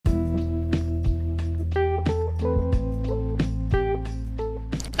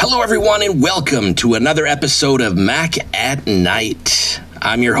Hello, everyone, and welcome to another episode of Mac at Night.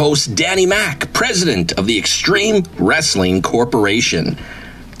 I'm your host, Danny Mac, president of the Extreme Wrestling Corporation.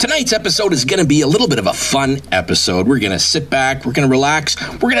 Tonight's episode is going to be a little bit of a fun episode. We're going to sit back, we're going to relax,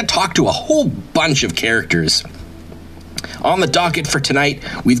 we're going to talk to a whole bunch of characters. On the docket for tonight,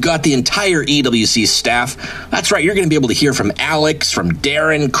 we've got the entire EWC staff. That's right, you're going to be able to hear from Alex, from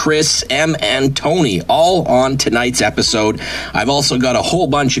Darren, Chris, M, and Tony, all on tonight's episode. I've also got a whole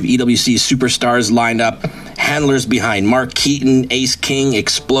bunch of EWC superstars lined up. Handlers behind Mark Keaton, Ace King,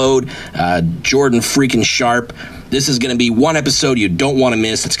 Explode, Jordan freaking Sharp. This is going to be one episode you don't want to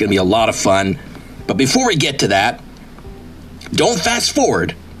miss. It's going to be a lot of fun. But before we get to that, don't fast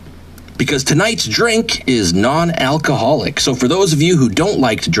forward, because tonight's drink is non-alcoholic. So for those of you who don't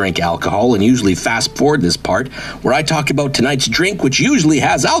like to drink alcohol and usually fast forward this part where I talk about tonight's drink, which usually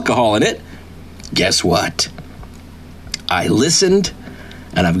has alcohol in it, guess what? I listened,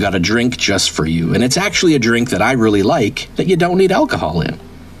 and I've got a drink just for you. And it's actually a drink that I really like that you don't need alcohol in.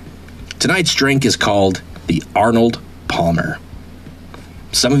 Tonight's drink is called the Arnold Palmer.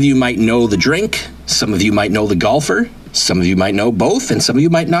 Some of you might know the drink, some of you might know the golfer, some of you might know both, and some of you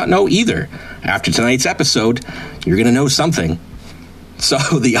might not know either. After tonight's episode, you're going to know something. So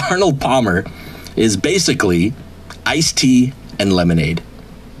the Arnold Palmer is basically iced tea and lemonade.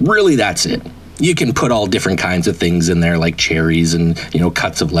 Really, that's it. You can put all different kinds of things in there, like cherries and,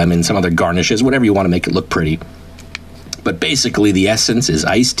 cuts of lemon, some other garnishes, whatever you want to make it look pretty. But basically, the essence is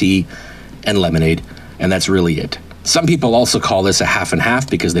iced tea and lemonade, and that's really it. Some people also call this a half and half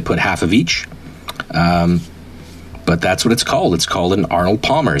because they put half of each. But that's what it's called. It's called an Arnold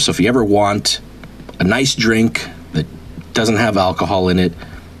Palmer. So if you ever want a nice drink that doesn't have alcohol in it,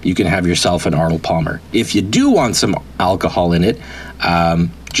 you can have yourself an Arnold Palmer. If you do want some alcohol in it,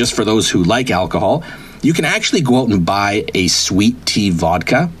 just for those who like alcohol, you can actually go out and buy a sweet tea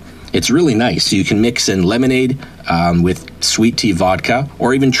vodka. It's really nice. So you can mix in lemonade with sweet tea vodka,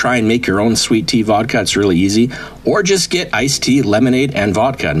 or even try and make your own sweet tea vodka. It's really easy. Or just get iced tea, lemonade, and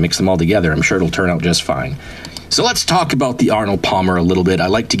vodka and mix them all together. I'm sure it'll turn out just fine. So let's talk about the Arnold Palmer a little bit. I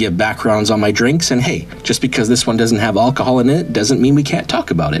like to give backgrounds on my drinks, and hey, just because this one doesn't have alcohol in it doesn't mean we can't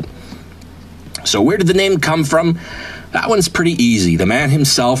talk about it. So where did the name come from? That one's pretty easy. The man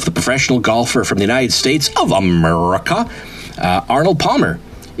himself, the professional golfer from the United States of America, Arnold Palmer.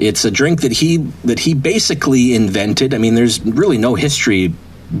 It's a drink that he basically invented. I mean, there's really no history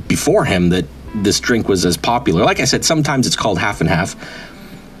before him that this drink was as popular. Like I said, sometimes it's called half and half.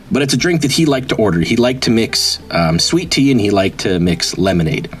 But it's a drink that he liked to order. He liked to mix sweet tea, and he liked to mix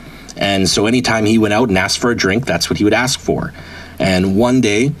lemonade. And so anytime he went out and asked for a drink, that's what he would ask for. And one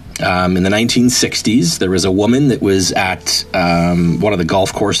day, in the 1960s, there was a woman that was at one of the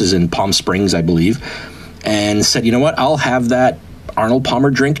golf courses in Palm Springs, I believe, and said, you know what, I'll have that Arnold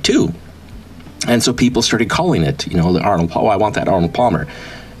Palmer drink too. And so people started calling it, the Arnold Palmer. Oh, I want that Arnold Palmer.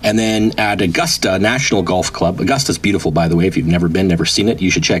 And then at Augusta National Golf Club, Augusta's beautiful, by the way. If you've never been, never seen it,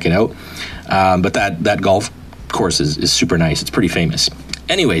 you should check it out. But that golf course is super nice. It's pretty famous.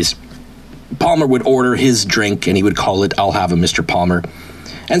 Anyways, Palmer would order his drink, and he would call it, I'll have a Mr. Palmer.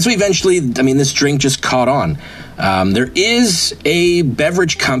 And so eventually, this drink just caught on. There is a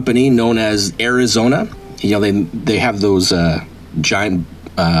beverage company known as Arizona. They have those giant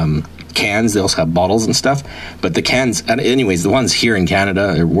cans. They also have bottles and stuff, but the cans, anyways, the ones here in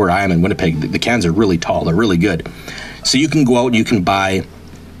Canada, or where I am in Winnipeg, the cans are really tall. They're really good. So you can go out and you can buy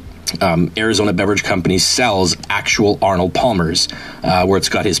Arizona Beverage Company sells actual Arnold Palmers, where it's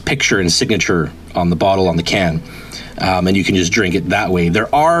got his picture and signature on the bottle, on the can, and you can just drink it that way.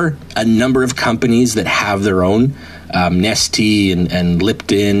 There are a number of companies that have their own. Nestea and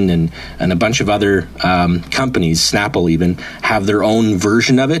Lipton and a bunch of other companies, Snapple even, have their own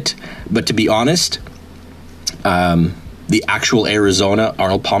version of it. But to be honest, the actual Arizona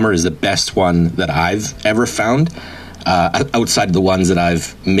Arnold Palmer is the best one that I've ever found, outside of the ones that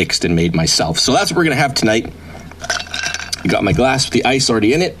I've mixed and made myself. So that's what we're going to have tonight. I got my glass with the ice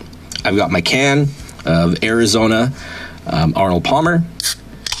already in it. I've got my can of Arizona Arnold Palmer.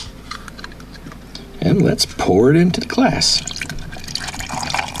 And let's pour it into the glass.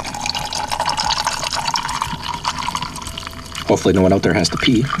 Hopefully no one out there has to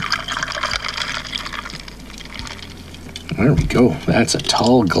pee. There we go. That's a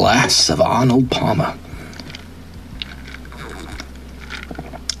tall glass of Arnold Palmer.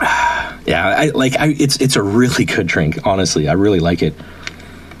 Yeah, it's a really good drink, honestly. I really like it.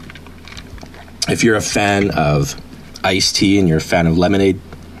 If you're a fan of iced tea and you're a fan of lemonade,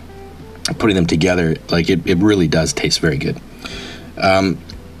 putting them together, it really does taste very good.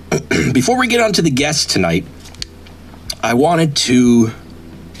 Before we get on to the guests tonight, I wanted to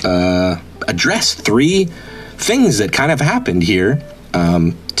address 3 things that kind of happened here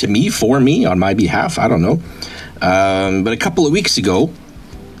to me, for me, on my behalf. I don't know. But a couple of weeks ago,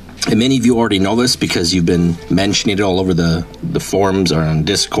 and many of you already know this because you've been mentioning it all over the forums or on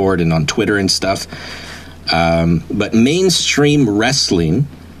Discord and on Twitter and stuff. But Mainstream Wrestling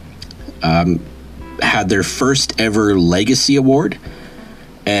had their first ever Legacy Award,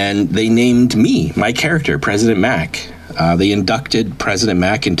 and they named me, my character, President Mac. They inducted President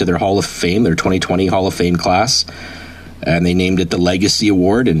Mac into their Hall of Fame, their 2020 Hall of Fame class, and they named it the Legacy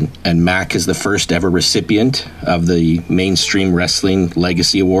Award, and Mac is the first ever recipient of the Mainstream Wrestling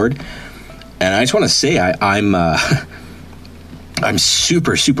Legacy Award. And I just want to say I'm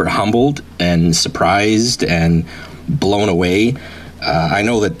super, super humbled and surprised and blown away. I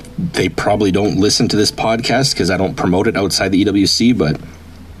know that they probably don't listen to this podcast because I don't promote it outside the EWC, but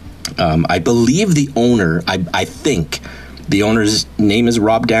I believe the owner, I think the owner's name is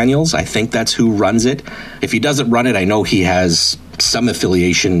Rob Daniels. I think that's who runs it. If he doesn't run it, I know he has some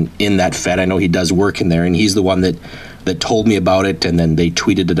affiliation in that Fed. I know he does work in there, and he's the one that told me about it, and then they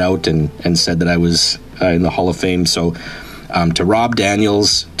tweeted it out and said that I was in the Hall of Fame. So to Rob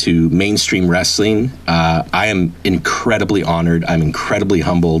Daniels, to Mainstream Wrestling, I am incredibly honored. I'm incredibly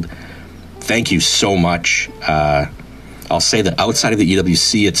humbled. Thank you so much. I'll say that outside of the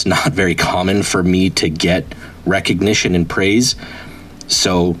EWC, it's not very common for me to get recognition and praise.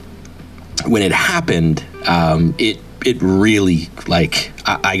 So when it happened, it really, like,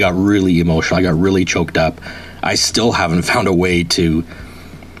 I got really emotional. I got really choked up. I still haven't found a way to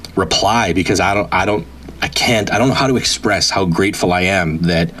reply because I don't know how to express how grateful I am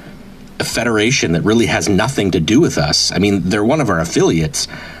that a federation that really has nothing to do with us. I mean, they're one of our affiliates,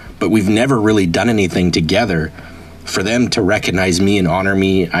 but we've never really done anything together. For them to recognize me and honor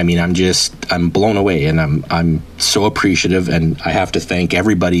me, I mean, I'm blown away, and I'm so appreciative, and I have to thank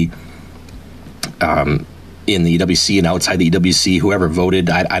everybody in the EWC and outside the EWC, whoever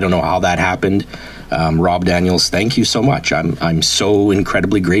voted. I don't know how that happened. Rob Daniels, thank you so much. I'm so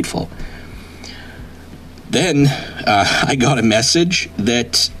incredibly grateful. Then I got a message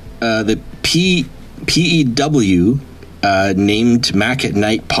that the PEW named Mac at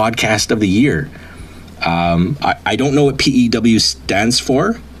Night Podcast of the Year. I don't know what PEW stands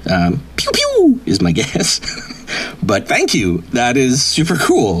for. Pew pew is my guess. But thank you. That is super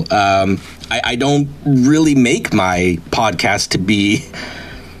cool. I don't really make my podcast to be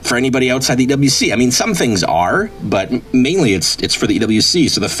for anybody outside the EWC. I mean, some things are, but mainly it's for the EWC.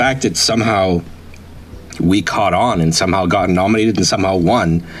 So the fact that somehow we caught on and somehow got nominated and somehow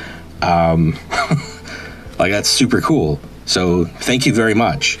won, like, that's super cool. So thank you very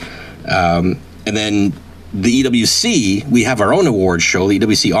much. And then the EWC, we have our own award show, the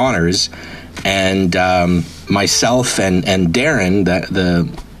EWC Honors, and myself and Darren,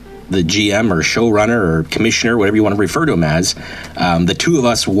 the GM or showrunner or commissioner, whatever you want to refer to him as, the two of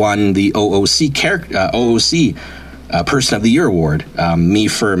us won the OOC Person of the Year award. Me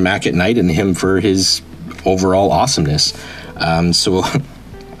for Mac at Night and him for his overall awesomeness. So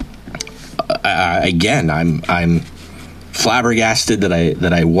again, I'm flabbergasted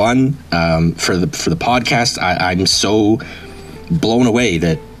that I won for the podcast. I'm so blown away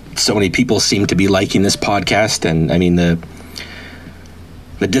that so many people seem to be liking this podcast, and I mean the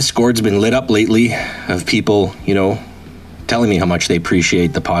Discord's been lit up lately of people, telling me how much they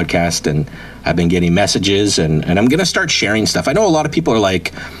appreciate the podcast, and I've been getting messages, and I'm gonna start sharing stuff. I know a lot of people are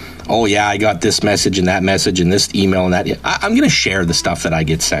like, oh yeah, I got this message and this email and that. I'm going to share the stuff that I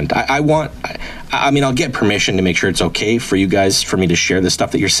get sent. I mean, I'll get permission to make sure it's okay for you guys, for me to share the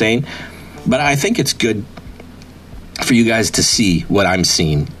stuff that you're saying. But I think it's good for you guys to see what I'm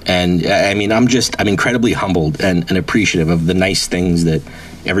seeing. And I mean, I'm incredibly humbled and appreciative of the nice things that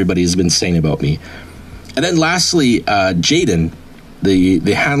everybody has been saying about me. And then lastly, Jaden,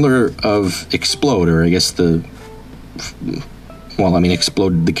 the handler of Explode, or I guess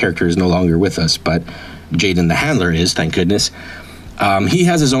Explode, the character is no longer with us, but Jaden the handler is, thank goodness. He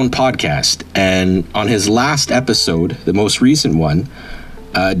has his own podcast, and on his last episode, the most recent one,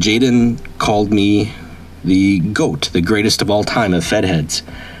 Jaden called me the GOAT, the greatest of all time of Fedheads.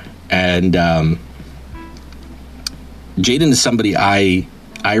 And Jaden is somebody I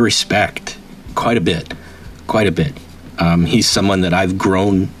respect quite a bit. He's someone that I've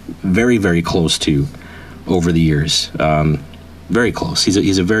grown very, very close to over the years. Very close.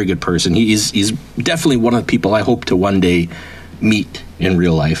 He's a very good person. He's definitely one of the people I hope to one day meet in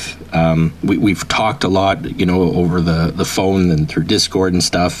real life. We've talked a lot, over the phone and through Discord and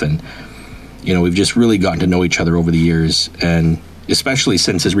stuff, and we've just really gotten to know each other over the years, and especially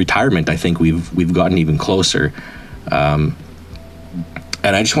since his retirement, I think we've gotten even closer.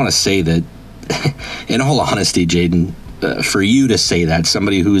 And I just want to say that, in all honesty, Jaden, for you to say that,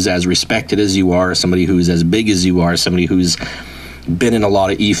 somebody who's as respected as you are, somebody who's as big as you are, somebody who's been in a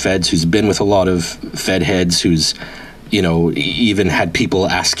lot of e-feds, who's been with a lot of fed heads, who's, even had people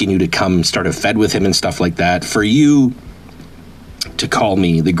asking you to come start a fed with him and stuff like that, for you to call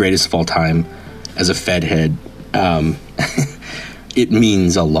me the greatest of all time as a fed head, it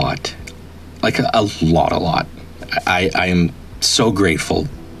means a lot. Like a lot. I am so grateful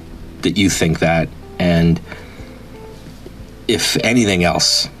that you think that, and if anything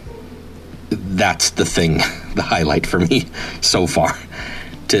else, that's the thing, the highlight for me so far.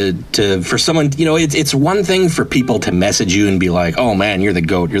 For someone, it's one thing for people to message you and be like, oh man, you're the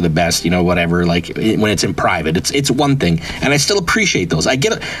GOAT, you're the best, whatever, like when it's in private, it's one thing. And I still appreciate those. I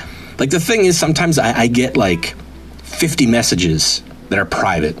get it. Like the thing is, sometimes I get like 50 messages that are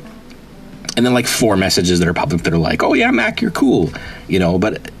private, and then like 4 messages that are public that are like, oh yeah, Mac, you're cool,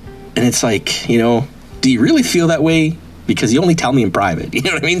 and it's like, do you really feel that way? Because you only tell me in private, you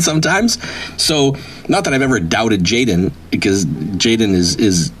know what I mean, sometimes. So not that I've ever doubted Jaden, because Jaden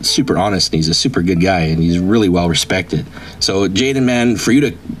is super honest and he's a super good guy and he's really well respected. So Jaden, man, for you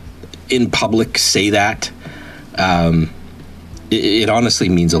to in public say that, it honestly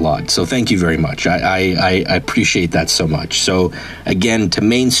means a lot. So thank you very much. I appreciate that so much. So again, to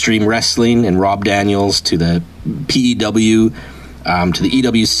Mainstream Wrestling and Rob Daniels, to the PEW, to the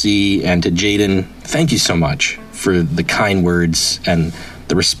EWC, and to Jaden, thank you so much for the kind words and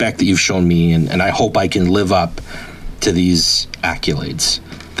the respect that you've shown me, and I hope I can live up to these accolades.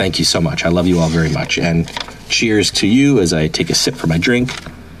 Thank you so much. I love you all very much, and cheers to you as I take a sip for my drink.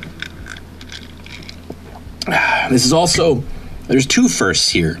 This is also, there's 2 firsts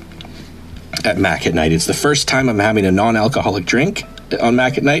here at Mac at Night. It's the first time I'm having a non-alcoholic drink on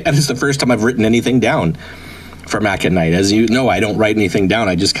Mac at Night, and it's the first time I've written anything down for Mac at Night. As you know, I don't write anything down.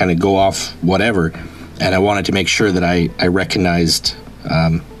 I just kind of go off whatever. And I wanted to make sure that I recognized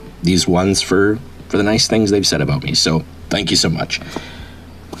these ones for the nice things they've said about me. So thank you so much.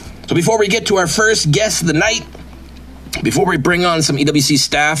 So before we get to our first guest of the night, before we bring on some EWC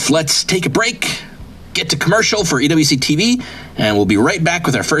staff, let's take a break, get to commercial for EWC TV, and we'll be right back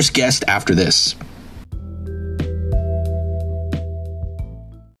with our first guest after this.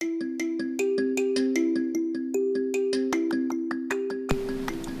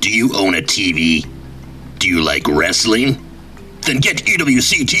 Do you own a TV? Do you like wrestling? Then get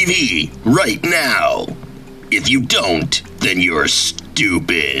EWC TV right now. If you don't, then you're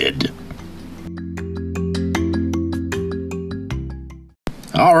stupid.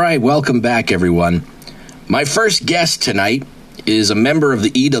 All right, welcome back, everyone. My first guest tonight is a member of the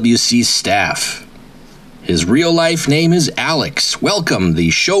EWC staff. His real life name is Alex. Welcome, the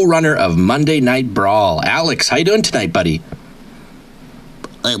showrunner of Monday Night Brawl. Alex, how you doing tonight, buddy?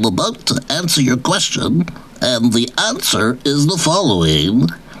 I'm about to answer your question, and the answer is the following.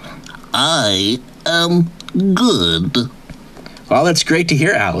 I am good. Well, that's great to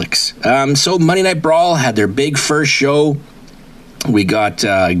hear, Alex. So Monday Night Brawl had their big first show. We got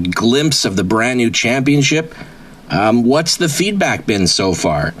a glimpse of the brand new championship. What's the feedback been so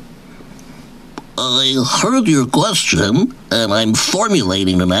far? I heard your question, and I'm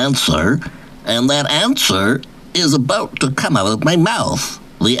formulating an answer, and that answer is about to come out of my mouth.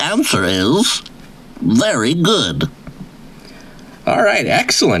 The answer is very good. All right,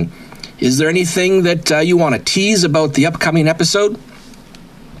 excellent. Is there anything that you want to tease about the upcoming episode?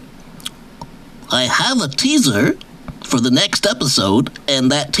 I have a teaser for the next episode,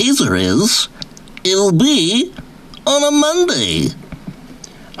 and that teaser is, it'll be on a Monday.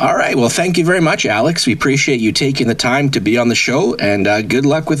 All right, well, thank you very much, Alex. We appreciate you taking the time to be on the show, and good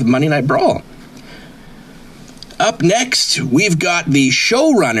luck with Monday Night Brawl. Up next, we've got the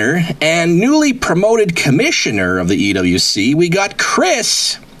showrunner and newly promoted commissioner of the EWC. We got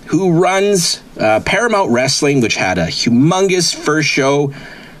Chris, who runs Paramount Wrestling, which had a humongous first show.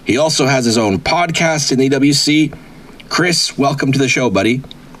 He also has his own podcast in the EWC. Chris, welcome to the show, buddy.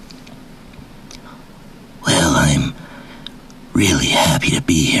 Well, I'm really happy to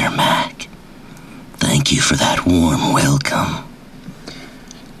be here, Mac. Thank you for that warm welcome.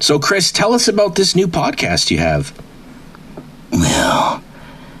 So, Chris, tell us about this new podcast you have. Well,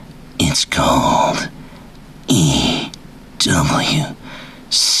 it's called EWC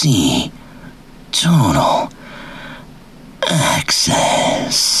Total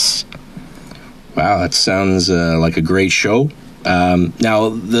Access. Wow, that sounds like a great show. Now,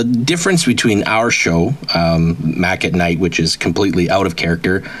 the difference between our show, Mac at Night, which is completely out of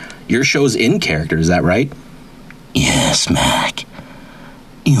character, your show's in character, is that right? Yes, Mac.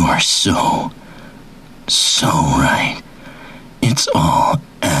 You are so right. It's all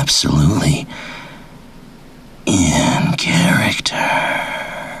absolutely in character.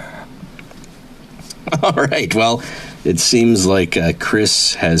 All right. Well, it seems like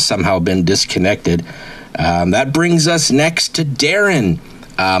Chris has somehow been disconnected. That brings us next to Darren.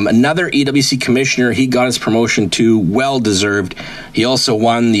 Another EWC commissioner. He got his promotion too, well deserved. He also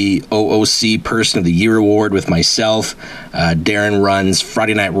won the OOC Person of the Year award with myself. Darren runs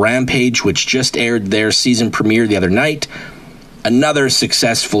Friday Night Rampage, which just aired their season premiere the other night. Another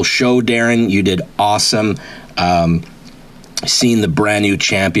successful show, Darren. You did awesome. Seen the brand new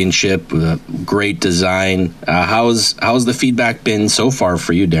championship with a great design. How's the feedback been so far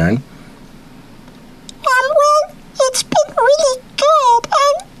for you, Darren? Well, it's been really good.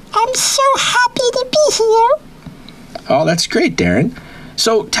 I'm so happy to be here. Oh, that's great, Darren.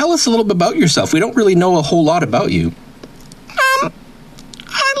 So tell us a little bit about yourself. We don't really know a whole lot about you. I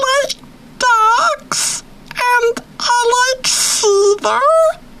like dogs, and I like Cedar,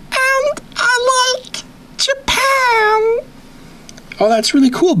 and I like Japan. Oh, that's really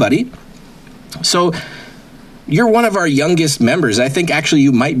cool, buddy. So you're one of our youngest members. I think actually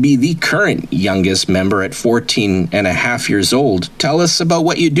you might be the current youngest member at 14 and a half years old. Tell us about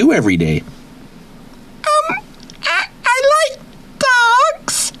what you do every day. I like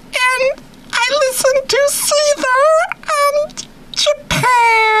dogs, and I listen to Cedar and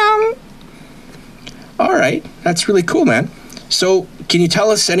Japan. All right. That's really cool, man. So can you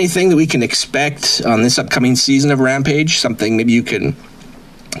tell us anything that we can expect on this upcoming season of Rampage? Something maybe you can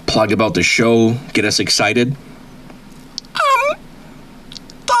plug about the show, get us excited?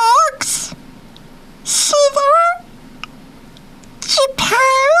 Dogs, Cedar, Japan.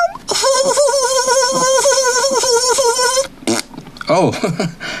 Oh,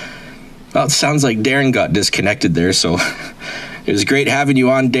 well, it sounds like Darren got disconnected there, so it was great having you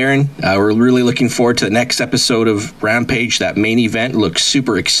on, Darren. We're really looking forward to the next episode of Rampage. That main event looks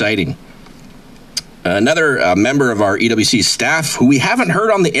super exciting. Another member of our EWC staff who we haven't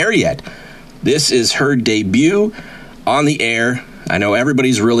heard on the air yet. This is her debut on the air. I know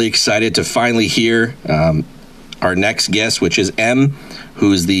everybody's really excited to finally hear our next guest, which is M,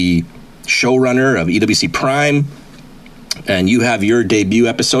 who's the showrunner of EWC Prime. And you have your debut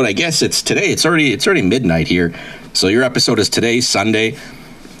episode. I guess it's today. It's already midnight here. So your episode is today, Sunday.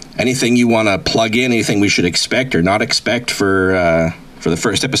 Anything you want to plug in? Anything we should expect or not expect for the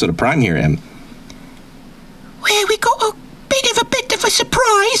first episode of Prime here, Em? Well, we got a bit of a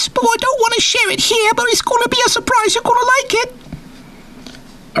surprise, but I don't want to share it here, but it's going to be a surprise. You're going to like it.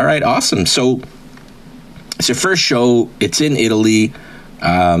 All right, awesome. So it's your first show. It's in Italy.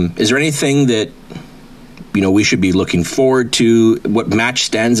 Is there anything that we should be looking forward to? What match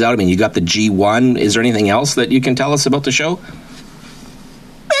stands out? I mean, you got the G1. Is there anything else that you can tell us about the show?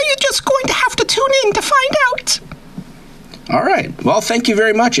 Well, you're just going to have to tune in to find out. All right. Well, thank you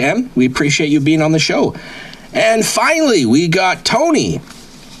very much, Em. We appreciate you being on the show. And finally, we got Tony,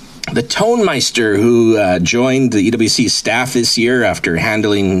 the Tonemeister, who joined the EWC staff this year after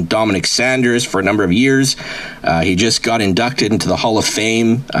handling Dominic Sanders for a number of years. He just got inducted into the Hall of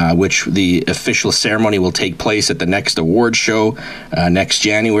Fame, which the official ceremony will take place at the next award show next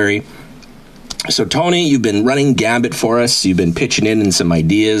January. So, Tony, you've been running Gambit for us. You've been pitching in some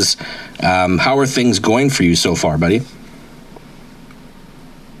ideas. How are things going for you so far, buddy?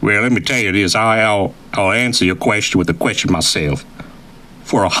 Well, let me tell you this. I'll answer your question with a question myself.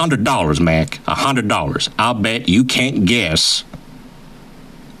 For $100, Mac, $100, I'll bet you can't guess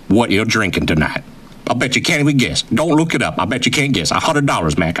what you're drinking tonight. I bet you can't even guess. Don't look it up. I bet you can't guess.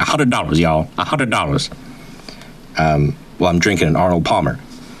 $100, Mac. $100, y'all. $100. Well, I'm drinking an Arnold Palmer.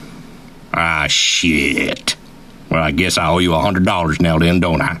 Ah, shit. Well, I guess I owe you $100 now then,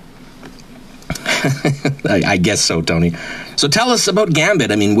 don't I? I guess so, Tony. So tell us about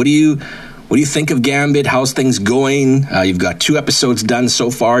Gambit. I mean, what do you think of Gambit? How's things going? You've got 2 episodes done so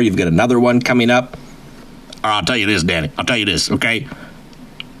far. You've got another one coming up. I'll tell you this, Danny. I'll tell you this, okay?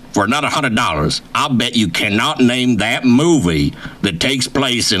 For another $100, I'll bet you cannot name that movie that takes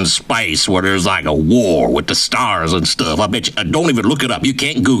place in space where there's like a war with the stars and stuff. I bet you, don't even look it up. You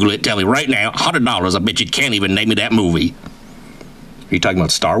can't Google it. Tell me right now, $100, I bet you can't even name me that movie. Are you talking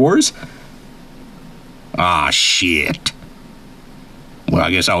about Star Wars? Ah, shit. Well,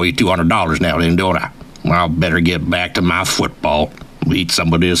 I guess I'll eat $200 now then, don't I? Well, I'll better get back to my football. Eat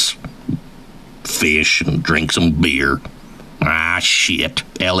some of this fish and drink some beer. Ah, shit.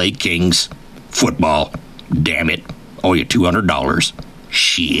 L.A. Kings. Football. Damn it. Owe you $200.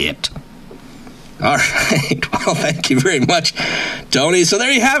 Shit. All right. Well, thank you very much, Tony. So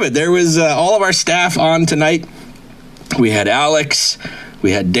there you have it. There was all of our staff on tonight. We had Alex,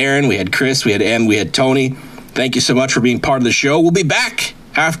 we had Darren, we had Chris, we had Em, we had Tony. Thank you so much for being part of the show. We'll be back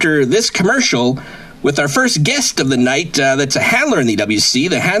after this commercial with our first guest of the night. That's a handler in the EWC,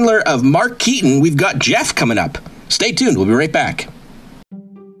 the handler of Mark Keaton. We've got Jeff coming up. Stay tuned. We'll be right back.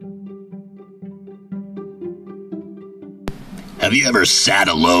 Have you ever sat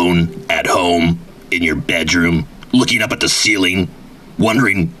alone at home in your bedroom, looking up at the ceiling,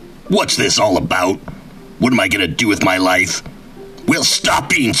 wondering, what's this all about? What am I going to do with my life? Well, stop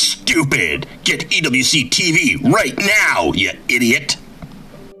being stupid. Get EWC TV right now, you idiot.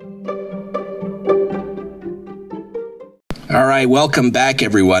 All right, welcome back,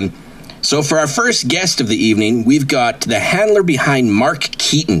 everyone. So for our first guest of the evening, we've got the handler behind Mark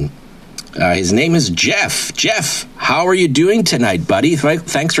Keaton. His name is Jeff. Jeff, how are you doing tonight, buddy?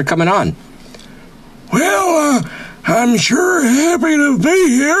 Thanks for coming on. Well, I'm sure happy to be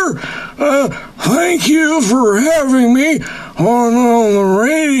here. Thank you for having me on the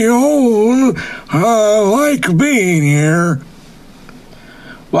radio. I like being here.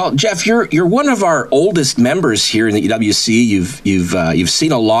 Well, Jeff, you're one of our oldest members here in the EWC. You've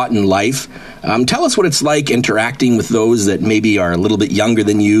seen a lot in life. Tell us what it's like interacting with those that maybe are a little bit younger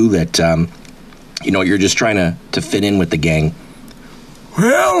than you. That you're just trying to fit in with the gang.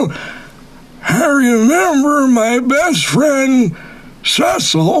 Well, I remember my best friend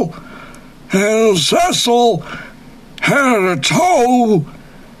Cecil, and Cecil had a toe,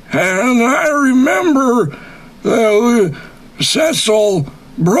 and I remember Cecil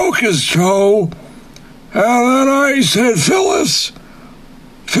broke his toe, and then I said, Phyllis,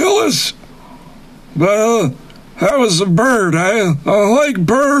 but that was a bird. I like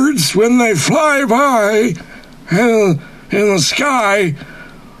birds when they fly by in the sky.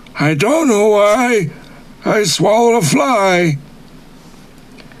 I don't know why I swallowed a fly.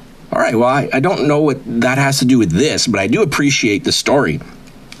 All right, well, I don't know what that has to do with this, but I do appreciate the story.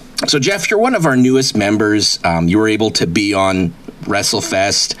 So, Jeff, you're one of our newest members. You were able to be on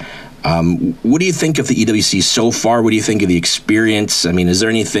WrestleFest. What do you think of the EWC so far? What do you think of the experience? I mean, is there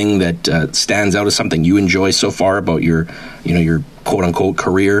anything that stands out as something you enjoy so far about your quote-unquote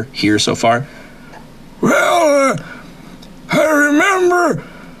career here so far? Well, I remember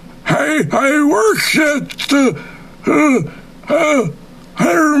I worked at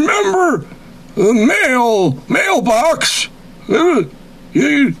I remember the mailbox.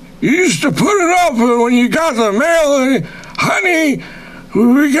 You used to put it up when you got the mail. Honey,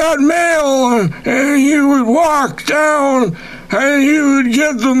 we got mail, and you would walk down, and you would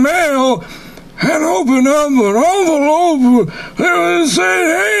get the mail, and open up an envelope that would say,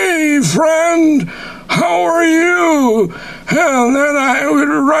 "Hey, friend, how are you?" And then I would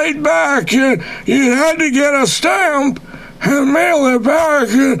write back, and you had to get a stamp and mail it back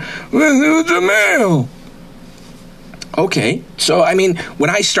with the mail. Okay, so I mean, when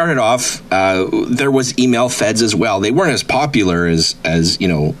I started off, there was email feds as well. They weren't as popular as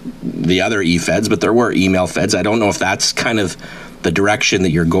the other e-feds, but there were email feds. I don't know if that's kind of the direction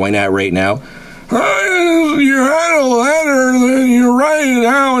that you're going at right now. You had a letter, then you write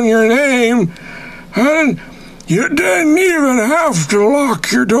down your name, and you didn't even have to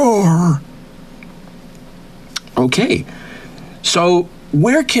lock your door. Okay, so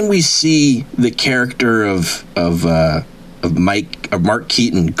where can we see the character of Mark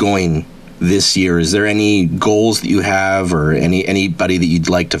Keaton going this year? Is there any goals that you have, or anybody that you'd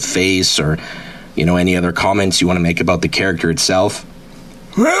like to face, or any other comments you want to make about the character itself?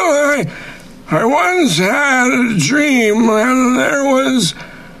 Well, I once had a dream, and there was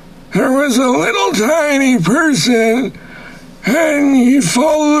a little tiny person, and he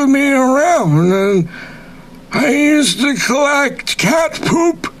followed me around, and I used to collect cat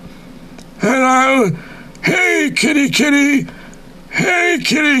poop, and hey kitty kitty, hey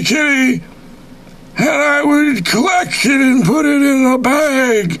kitty kitty, and I would collect it and put it in a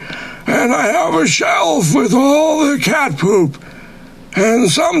bag, and I have a shelf with all the cat poop, and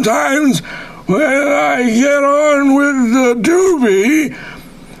sometimes when I get on with the doobie,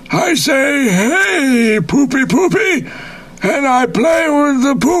 I say, "Hey, poopy poopy," and I play with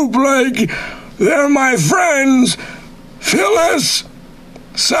the poop like they're my friends, Phyllis,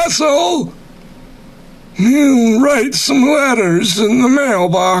 Cecil. You write some letters in the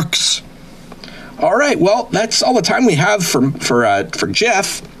mailbox. All right, well, that's all the time we have for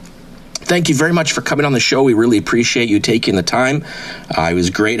Jeff. Thank you very much for coming on the show. We really appreciate you taking the time. It was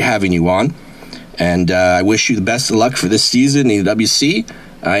great having you on. And I wish you the best of luck for this season in the WC.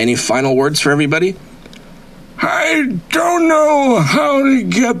 Any final words for everybody? I don't know how to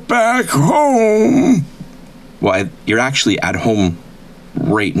get back home. Well, you're actually at home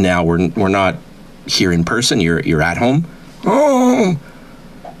right now. We're not here in person. You're at home. Oh,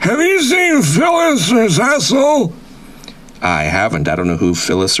 Have you seen Phyllis or Cecil? I haven't. I don't know who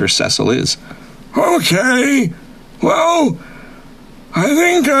Phyllis or Cecil is. Okay. Well, I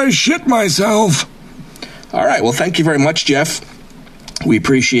think I shit myself. All right. Well, thank you very much, Jeff. We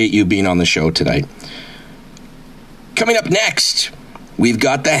appreciate you being on the show tonight. Coming up next, we've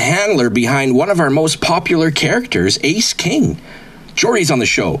got the handler behind one of our most popular characters, Ace King. Jordy's on the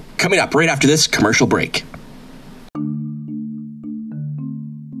show. Coming up right after this commercial break.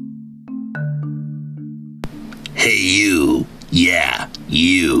 Hey, you. Yeah,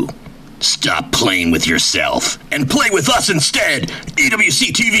 you. Stop playing with yourself and play with us instead.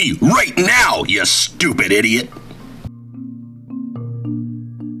 EWC TV right now, you stupid idiot.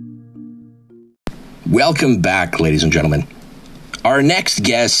 Welcome back, ladies and gentlemen. Our next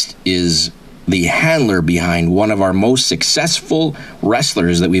guest is the handler behind one of our most successful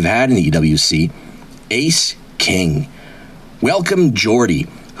wrestlers that we've had in the EWC, Ace King. Welcome, Jordy,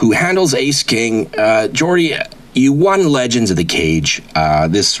 who handles Ace King. Jordy, you won Legends of the Cage.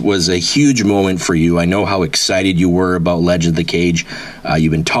 This was a huge moment for you. I know how excited you were about Legends of the Cage.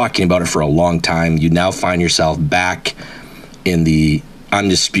 You've been talking about it for a long time. You now find yourself back in the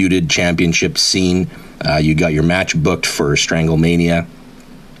Undisputed Championship scene. You got your match booked for Stranglemania.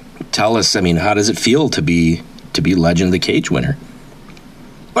 Tell us, how does it feel to be Legend of the Cage winner?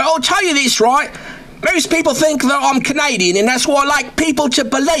 Well, I'll tell you this, right? Most people think that I'm Canadian, and that's what I like people to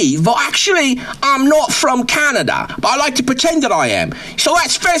believe. But actually, I'm not from Canada. But I like to pretend that I am. So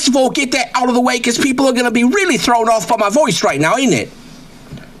let's first of all get that out of the way, because people are going to be really thrown off by my voice right now, isn't it?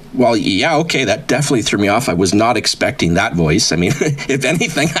 Well, yeah, okay, that definitely threw me off. I was not expecting that voice. If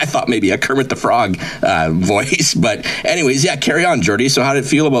anything, I thought maybe a Kermit the Frog voice. But anyways, yeah, carry on, Jordy. So how did it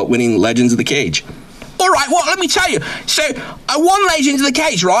feel about winning Legends of the Cage? All right, well, let me tell you. So, I won Legends of the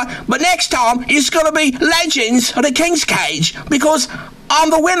Cage, right? But next time, it's going to be Legends of the King's Cage, because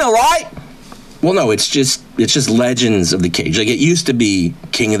I'm the winner, right? Well, no, it's just Legends of the Cage. Like, it used to be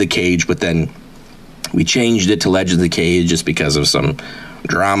King of the Cage, but then we changed it to Legends of the Cage just because of some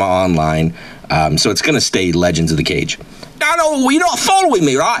drama online. So it's going to stay Legends of the Cage. No, you're not following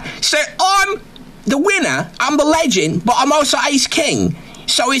me, right? So, I'm the winner, I'm the legend, but I'm also Ace King.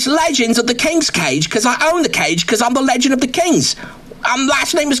 So it's Legends of the King's Cage, because I own the cage, because I'm the Legend of the Kings.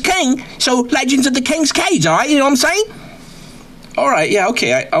 Last name is King, so Legends of the King's Cage, all right? You know what I'm saying? All right, yeah,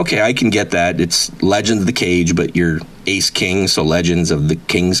 okay, I can get that. It's Legends of the Cage, but you're Ace King, so Legends of the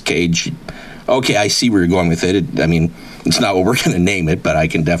King's Cage. Okay, I see where you're going with it. It's not what we're going to name it, but I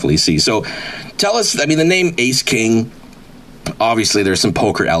can definitely see. So tell us, the name Ace King, obviously there's some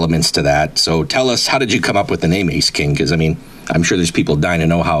poker elements to that. So tell us, how did you come up with the name Ace King? Because, I'm sure there's people dying to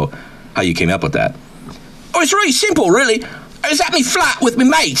know how you came up with that. Oh, it's really simple, really. I was at my flat with my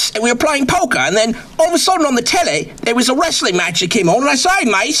mates, and we were playing poker, and then all of a sudden on the telly, there was a wrestling match that came on, and I said, hey,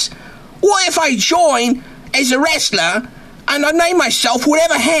 mates, what if I join as a wrestler, and I name myself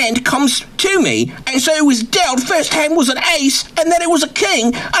whatever hand comes to me? And so it was dealt, first hand was an ace, and then it was a king,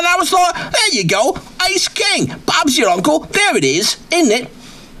 and I was like, there you go, Ace King. Bob's your uncle, there it is, isn't it?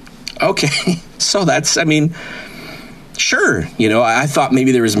 Okay, so that's, sure, I thought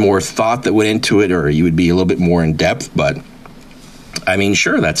maybe there was more thought that went into it, or you would be a little bit more in depth, but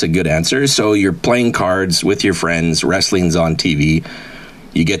sure, that's a good answer. So you're playing cards with your friends, wrestling's on TV,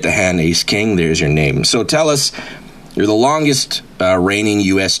 you get the hand Ace King, there's your name. So tell us, you're the longest reigning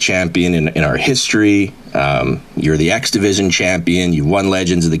U.S. champion in our history, you're the X Division champion, you won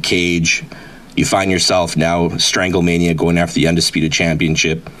Legends of the Cage, you find yourself now Stranglemania going after the Undisputed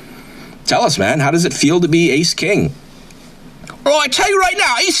Championship. Tell us, man, how does it feel to be Ace King? Well, I tell you right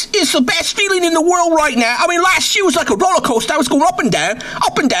now, it's the best feeling in the world right now. Last year was like a roller coaster. I was going up and down,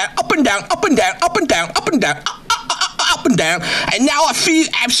 up and down, up and down, up and down, up and down, up and down, up and down. And now I feel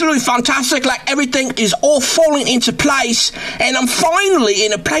absolutely fantastic, like everything is all falling into place. And I'm finally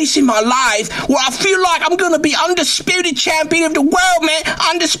in a place in my life where I feel like I'm going to be undisputed champion of the world, man.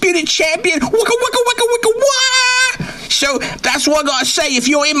 Undisputed champion. Wicka, wicka, wicka, wicka, wah! So that's what I got to say. If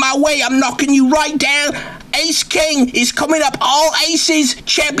you're in my way, I'm knocking you right down. Ace King is coming up. All Aces,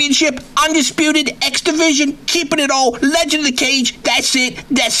 Championship, Undisputed, X Division, keeping it all. Legend of the Cage. That's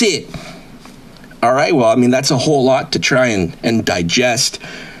it. All right, well, that's a whole lot to try and digest.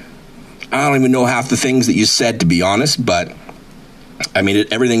 I don't even know half the things that you said, to be honest, but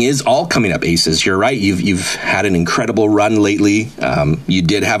everything is all coming up Aces. You're right. You've had an incredible run lately. You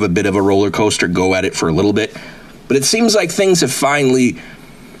did have a bit of a roller coaster go at it for a little bit, but it seems like things have finally,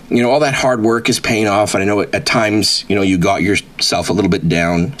 all that hard work is paying off. And I know at times, you got yourself a little bit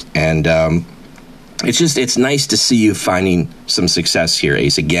down, and it's nice to see you finding some success here,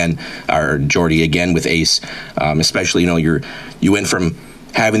 Ace, again, or Jordy again with Ace, especially, you went from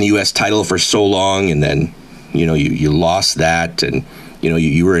having the U.S. title for so long, and then, you lost that, and,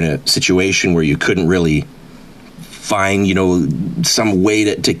 you were in a situation where you couldn't really find, some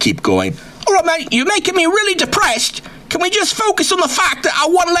way to keep going. All right, mate, you're making me really depressed. Can we just focus on the fact that I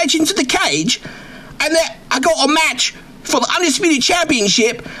won Legends of the Cage, and that I got a match for the Undisputed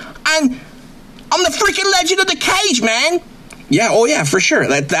Championship, and I'm the freaking Legend of the Cage, man? Yeah, oh yeah, for sure.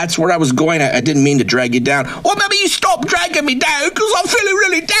 That's where I was going. I didn't mean to drag you down. Or maybe you stop dragging me down, because I'm feeling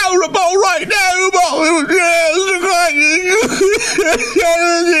really downable right now.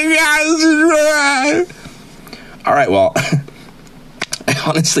 All right, well, I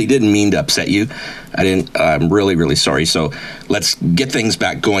honestly didn't mean to upset you. I'm really, really sorry. So let's get things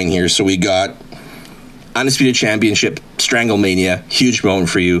back going here. So we got Undisputed Championship, Stranglemania, huge moment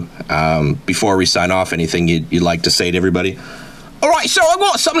for you. Before we sign off, anything you'd like to say to everybody? All right, so I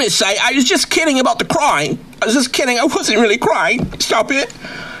got something to say. I was just kidding about the crying. I was just kidding. I wasn't really crying. Stop it.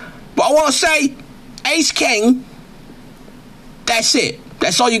 But I want to say, Ace King, that's it.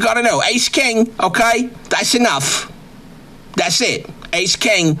 That's all you got to know. Ace King, okay? That's enough. That's it. Ace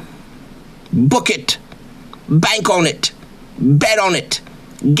King, book it. Bank on it. Bet on it.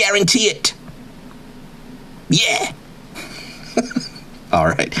 Guarantee it. Yeah. All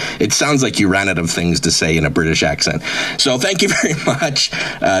right. It sounds like you ran out of things to say in a British accent. So thank you very much,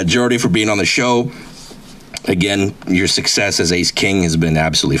 Jordy, for being on the show. Again, your success as Ace King has been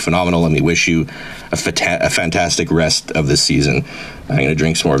absolutely phenomenal, and we wish you a fantastic rest of the season. I'm going to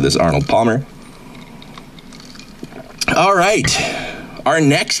drink some more of this Arnold Palmer. All right. Our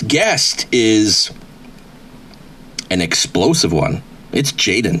next guest is an explosive one. It's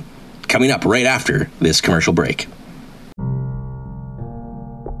Jaden, coming up right after this commercial break.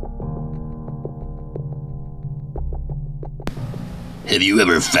 Have you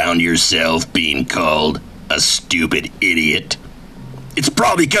ever found yourself being called a stupid idiot? It's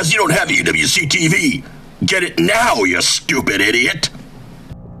probably because you don't have UWC TV. Get it now, you stupid idiot.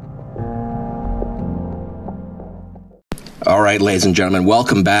 All right, ladies and gentlemen,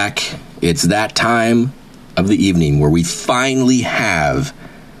 welcome back. It's that time of the evening where we finally have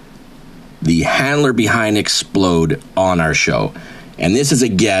the handler behind Explode on our show. And this is a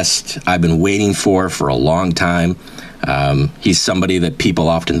guest I've been waiting for a long time. He's somebody that people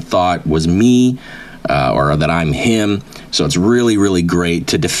often thought was me or that I'm him. So it's really, really great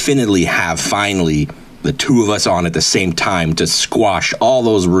to definitively have finally the two of us on at the same time to squash all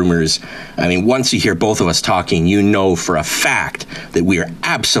those rumors. I mean, once you hear both of us talking, you know for a fact that we are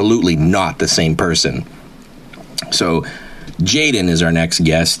absolutely not the same person. So Jaden is our next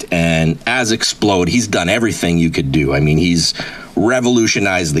guest, and as Explode, he's done everything you could do. I mean, he's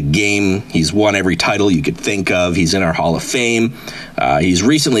revolutionized the game. He's won every title you could think of. He's in our Hall of Fame. He's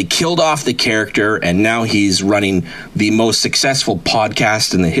recently killed off the character, and now he's running the most successful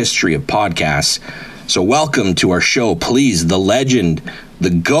podcast in the history of podcasts. So welcome to our show, please, the legend,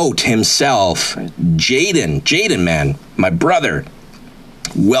 the GOAT himself, Jaden. Jaden, man, my brother,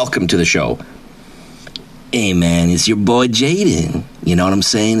 welcome to the show. Hey, man, it's your boy Jaden. You know what I'm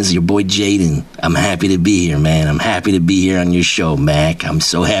saying? It's your boy Jaden. I'm happy to be here, man. I'm happy to be here on your show, Mac. I'm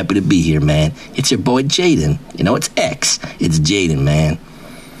so happy to be here, man. It's your boy Jaden. You know, it's X. It's Jaden, man.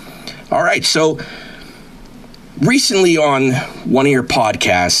 All right, so recently on one of your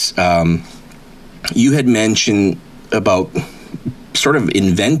podcasts, you had mentioned about sort of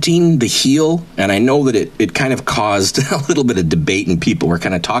inventing the heel, and I know that it kind of caused a little bit of debate, and people were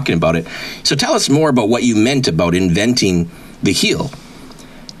kind of talking about it. So tell us more about what you meant about inventing the heel.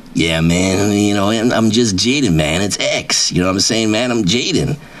 Yeah, man, you know, I'm just Jaden, man. It's X. You know what I'm saying, man? I'm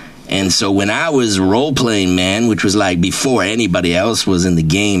Jaden. And so when I was role-playing, man, which was like before anybody else was in the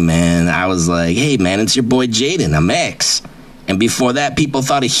game, man, I was like, hey, man, it's your boy Jaden. I'm X. And before that, people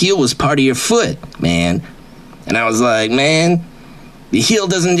thought a heel was part of your foot, man. And I was like, man, the heel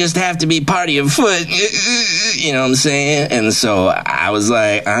doesn't just have to be part of your foot, you know what I'm saying? And so I was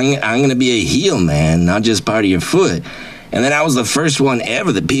like, I'm going to be a heel, man, not just part of your foot. And then I was the first one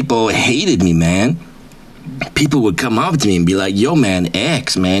ever that people hated me, man. People would come up to me and be like, yo, man,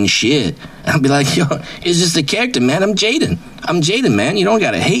 X, man, shit. And I'd be like, yo, it's just a character, man. I'm Jaden, man. You don't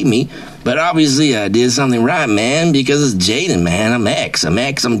got to hate me. But obviously I did something right, man, because it's Jaden, man. I'm X. I'm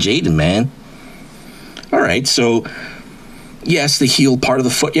Jaden, man. All right, so yes, the heel part of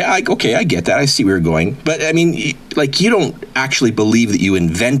the foot. Yeah, okay, I get that. I see where you're going. But, I mean, like, you don't actually believe that you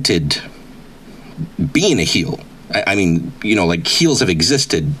invented being a heel. I mean, you know, like, heels have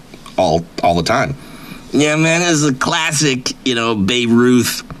existed all the time. Yeah, man, it's a classic, you know, Babe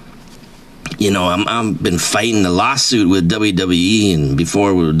Ruth. You know, I've been fighting a lawsuit with WWE and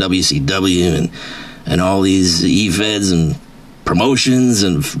before with WCW and all these E-Feds and promotions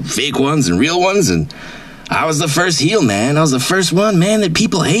and fake ones and real ones, and I was the first heel, man. I was the first one, man, that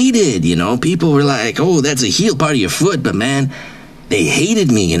people hated, you know. People were like, oh, that's a heel part of your foot, but, man, they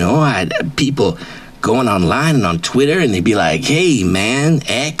hated me, you know. I had people going online and on Twitter, and they'd be like, hey, man,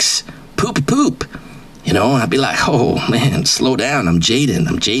 X, poop. You know, I'd be like, oh, man, slow down. I'm Jaden,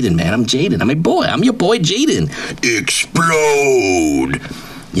 man. I'm Jaden. I'm your boy. I'm your boy, Jaden. Explode!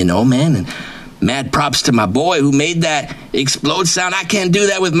 You know, man, and mad props to my boy who made that explode sound. I can't do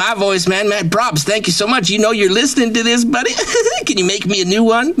that with my voice, man. Mad props. Thank you so much. You know you're listening to this, buddy. Can you make me a new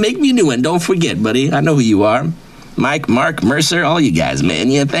one? Make me a new one. Don't forget, buddy. I know who you are. Mike, Mark, Mercer, all you guys, man.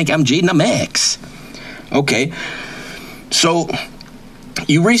 You think I'm Jaden? I'm X. Okay. So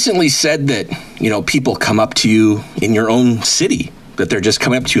you recently said that, you know, people come up to you in your own city, that they're just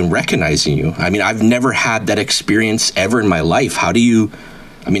coming up to you and recognizing you. I mean, I've never had that experience ever in my life. How do you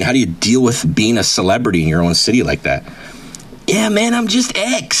deal with being a celebrity in your own city like that? Yeah, man, I'm just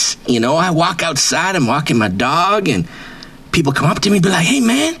X. You know, I walk outside, I'm walking my dog, and people come up to me and be like, hey,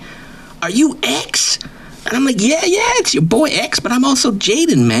 man, are you X? And I'm like, yeah, it's your boy X, but I'm also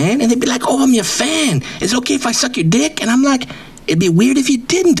Jaden, man. And they'd be like, oh, I'm your fan. Is it okay if I suck your dick? And I'm like, it'd be weird if you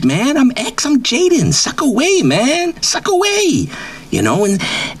didn't, man. I'm X, I'm Jaden. Suck away, man. Suck away. You know, and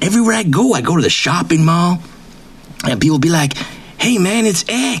everywhere I go to the shopping mall, and people be like, hey, man, it's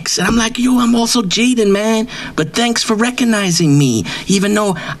X. And I'm like, yo, I'm also Jaden, man. But thanks for recognizing me, even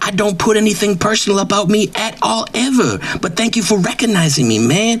though I don't put anything personal about me at all, ever. But thank you for recognizing me,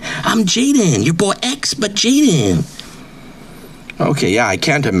 man. I'm Jaden, your boy X, but Jaden. Okay, yeah, I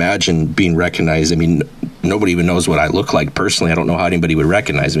can't imagine being recognized. I mean, nobody even knows what I look like personally. I don't know how anybody would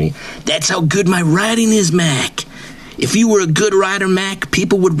recognize me. That's how good my writing is, Mac. If you were a good writer, Mac,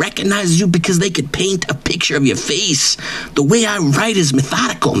 people would recognize you because they could paint a picture of your face. The way I write is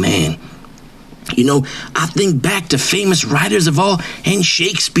methodical, man. You know, I think back to famous writers of all, and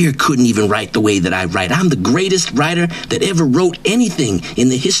Shakespeare couldn't even write the way that I write. I'm the greatest writer that ever wrote anything in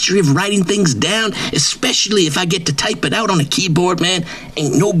the history of writing things down, especially if I get to type it out on a keyboard, man.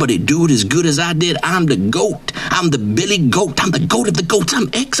 Ain't nobody do it as good as I did. I'm the GOAT. I'm the Billy Goat. I'm the GOAT of the GOATs. I'm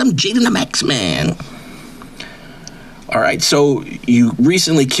X. I'm Jaden. I'm X, man. All right, so you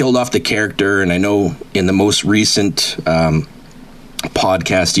recently killed off the character, and I know in the most recent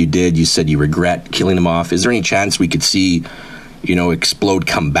podcast you did, you said you regret killing him off. Is there any chance we could see, you know, Explode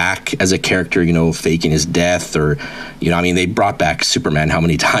come back as a character, you know, faking his death? Or, you know, I mean, they brought back Superman how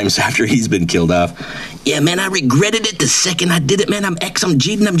many times after he's been killed off? Yeah, man, I regretted it the second I did it, man. I'm X, I'm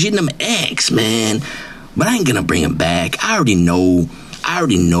Jaden, I'm X, man. But I ain't gonna bring him back. I already know.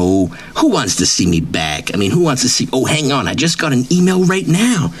 Who wants to see me back? I mean, who wants to see... Oh, hang on. I just got an email right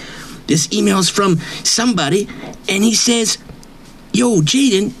now. This email's from somebody, and he says, yo,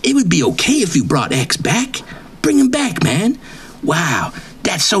 Jaden, it would be okay if you brought X back. Bring him back, man. Wow,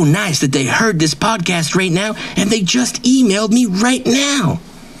 that's so nice that they heard this podcast right now, and they just emailed me right now.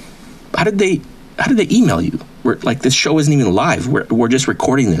 How did they email you? This show isn't even live. We're just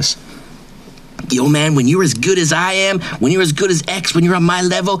recording this. Yo, man, when you're as good as I am, when you're as good as X, when you're on my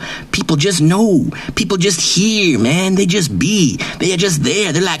level, people just know. People just hear, man. They just be. They are just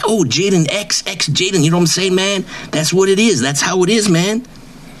there. They're like, oh, Jaden, X Jaden. You know what I'm saying, man? That's what it is. That's how it is, man.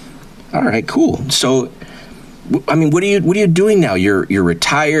 All right, cool. So, I mean, what are you doing now? You're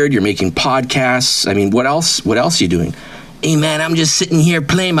retired. You're making podcasts. I mean, what else are you doing? Hey, man, I'm just sitting here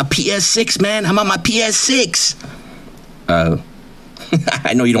playing my PS6, man. I'm on my PS6.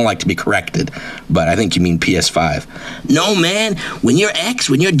 I know you don't like to be corrected, but I think you mean PS5. No, man. When you're X,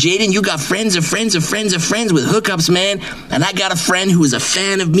 when you're Jaden, you got friends of friends of friends of friends with hookups, man. And I got a friend who is a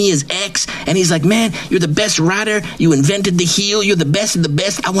fan of me as X, and he's like, man, you're the best writer. You invented the heel. You're the best of the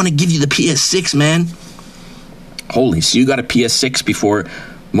best. I want to give you the PS6, man. Holy, so you got a PS6 before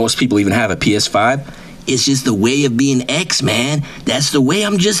most people even have a PS5? It's just the way of being X, man. That's the way.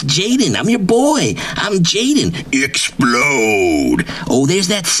 I'm just Jaden. I'm your boy. I'm Jaden. Explode. Oh, there's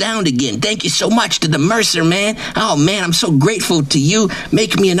that sound again. Thank you so much to the Mercer, man. Oh, man, I'm so grateful to you.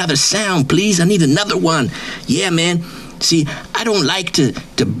 Make me another sound, please. I need another one. Yeah, man. See, I don't like to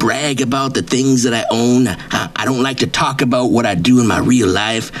brag about the things that I own. I don't like to talk about what I do in my real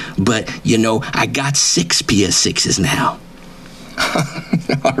life. But, you know, I got 6 PS6s now.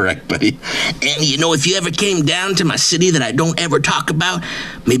 All right, buddy. And, you know, if you ever came down to my city that I don't ever talk about,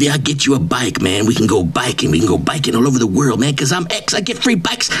 maybe I'll get you a bike, man. We can go biking. We can go biking all over the world, man, because I'm X. I get free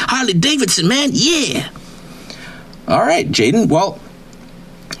bikes. Harley Davidson, man. Yeah. All right, Jaden. Well,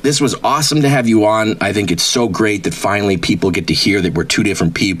 this was awesome to have you on. I think it's so great that finally people get to hear that we're two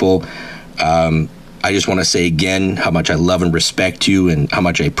different people. I just want to say again how much I love and respect you and how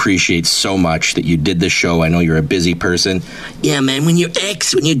much I appreciate so much that you did this show. I know you're a busy person. Yeah, man, when you're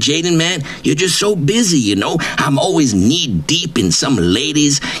Jaden, man, you're just so busy, you know? I'm always knee-deep in some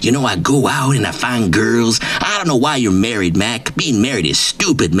ladies. You know, I go out and I find girls. I don't know why you're married, Mac. Being married is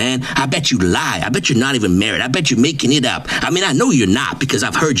stupid, man. I bet you lie. I bet you're not even married. I bet you're making it up. I mean, I know you're not because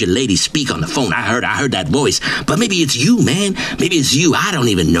I've heard your lady speak on the phone. I heard that voice. But maybe it's you, man. Maybe it's you. I don't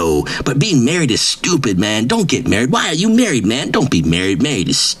even know. But being married is stupid, man. Don't get married. Why are you married, man? Don't be married. Married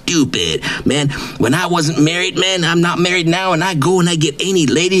is stupid, man. When I wasn't married, man, I'm not married now, and I go and I get any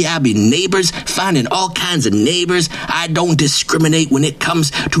lady. I be neighbors, finding all kinds of neighbors. I don't discriminate when it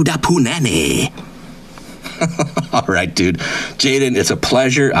comes to da punani. All right, dude. Jaden, it's a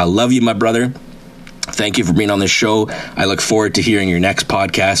pleasure. I love you, my brother. Thank you for being on this show. I look forward to hearing your next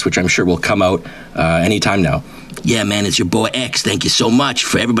podcast, which I'm sure will come out anytime now. Yeah, man, it's your boy X. Thank you so much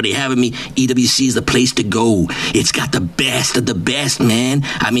for everybody having me. EWC is the place to go. It's got the best of the best, man.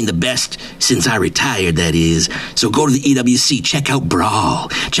 I mean, the best since I retired, that is. So go to the EWC. Check out Brawl.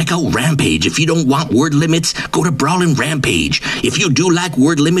 Check out Rampage. If you don't want word limits, go to Brawl and Rampage. If you do like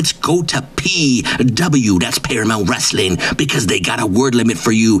word limits, go to PW. That's Paramount Wrestling, because they got a word limit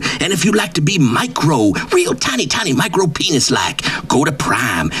for you. And if you like to be micro, real tiny, tiny micro penis-like, go to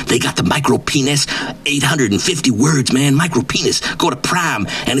Prime. They got the micro penis, 850 words, man, micro penis. Go to Prime.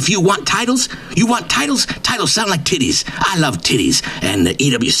 And if you want titles, titles sound like titties. I love titties. And the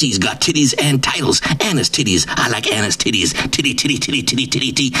EWC's got titties and titles. Anna's titties. I like Anna's titties. Titty,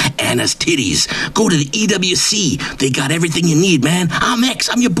 Anna's titties. Go to the EWC. They got everything you need, man. I'm X.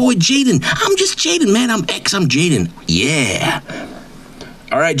 I'm your boy Jaden. I'm just Jaden, man. I'm X. I'm Jaden. Yeah.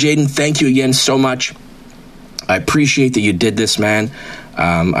 All right, Jaden, thank you again so much. I appreciate that you did this, man.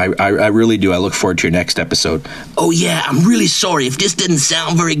 I really do. I look forward to your next episode. Oh, yeah, I'm really sorry if this didn't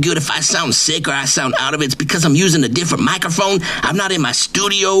sound very good. If I sound sick or I sound out of it, it's because I'm using a different microphone. I'm not in my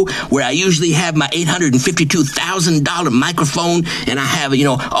studio where I usually have my $852,000 microphone, and I have, you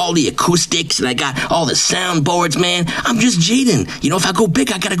know, all the acoustics, and I got all the soundboards, man. I'm just Jaden. You know, if I go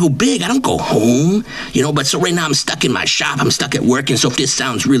big, I gotta go big. I don't go home, you know, but so right now I'm stuck in my shop. I'm stuck at work, and so if this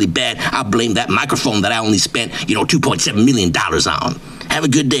sounds really bad, I'll blame that microphone that I only spent, you know, $2.7 million on. Have a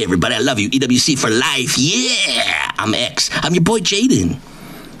good day, everybody. I love you. EWC for life. Yeah. I'm X. I'm your boy, Jaden.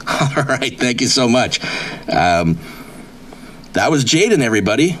 All right. Thank you so much. That was Jaden,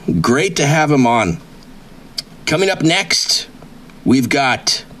 everybody. Great to have him on. Coming up next, we've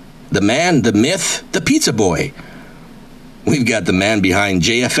got the man, the myth, the pizza boy. We've got the man behind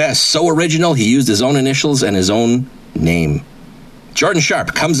JFS. So original, he used his own initials and his own name. Jordan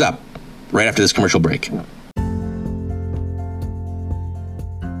Sharp comes up right after this commercial break.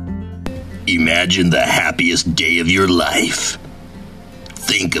 Imagine the happiest day of your life.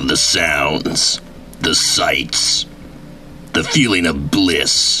 Think of the sounds, the sights, the feeling of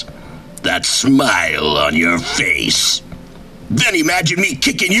bliss, that smile on your face. Then imagine me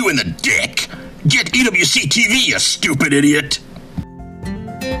kicking you in the dick. Get EWC TV, you stupid idiot.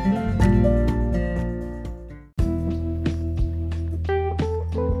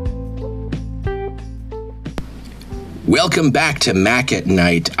 Welcome back to Mac at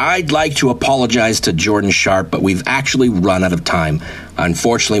Night. I'd like to apologize to Jordan Sharp, but we've actually run out of time.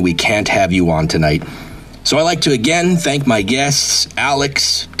 Unfortunately, we can't have you on tonight. So I'd like to again thank my guests,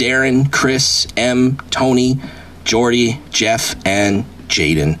 Alex, Darren, Chris, M, Tony, Jordy, Jeff, and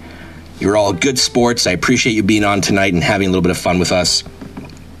Jaden. You're all good sports. I appreciate you being on tonight and having a little bit of fun with us.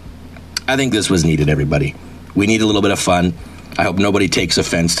 I think this was needed, everybody. We need a little bit of fun. I hope nobody takes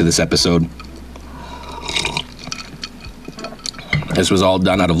offense to this episode. This was all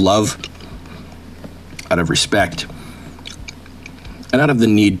done out of love, out of respect, and out of the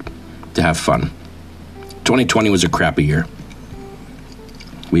need to have fun. 2020 was a crappy year.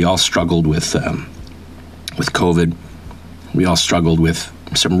 We all struggled with COVID. We all struggled with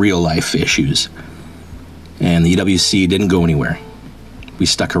some real life issues. And the EWC didn't go anywhere. We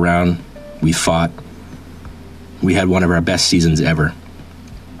stuck around. We fought. We had one of our best seasons ever.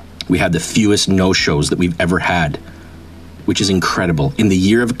 We had the fewest no-shows that we've ever had, which is incredible. In the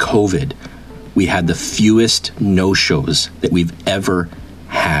year of COVID, we had the fewest no-shows that we've ever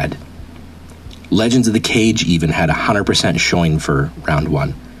had. Legends of the Cage even had 100% showing for round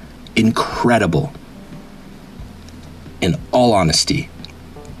one. Incredible. In all honesty,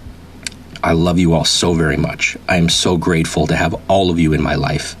 I love you all so very much. I am so grateful to have all of you in my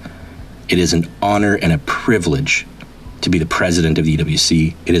life. It is an honor and a privilege to be the president of the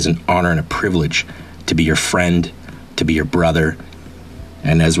EWC. It is an honor and a privilege to be your friend, to be your brother.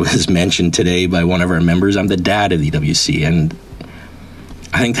 And as was mentioned today by one of our members, I'm the dad of the EWC. And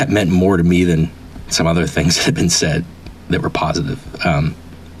I think that meant more to me than some other things that have been said that were positive.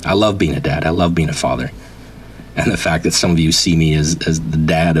 I love being a dad. I love being a father. And the fact that some of you see me as the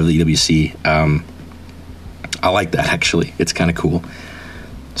dad of the EWC, I like that, actually. It's kind of cool.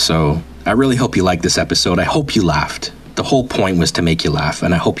 So I really hope you liked this episode. I hope you laughed. The whole point was to make you laugh,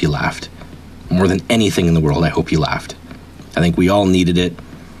 and I hope you laughed. More than anything in the world, I hope you laughed. I think we all needed it.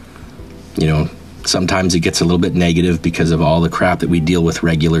 You know, sometimes it gets a little bit negative because of all the crap that we deal with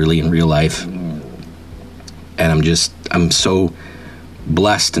regularly in real life. And I'm so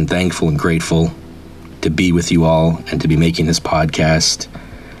blessed and thankful and grateful to be with you all and to be making this podcast.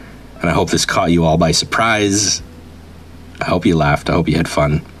 And I hope this caught you all by surprise. I hope you laughed. I hope you had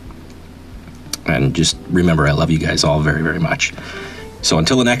fun. And just remember, I love you guys all very, very much. So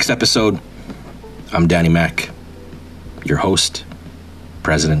until the next episode, I'm Danny Mac, your host,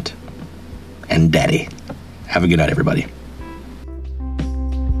 president, and daddy. Have a good night, everybody.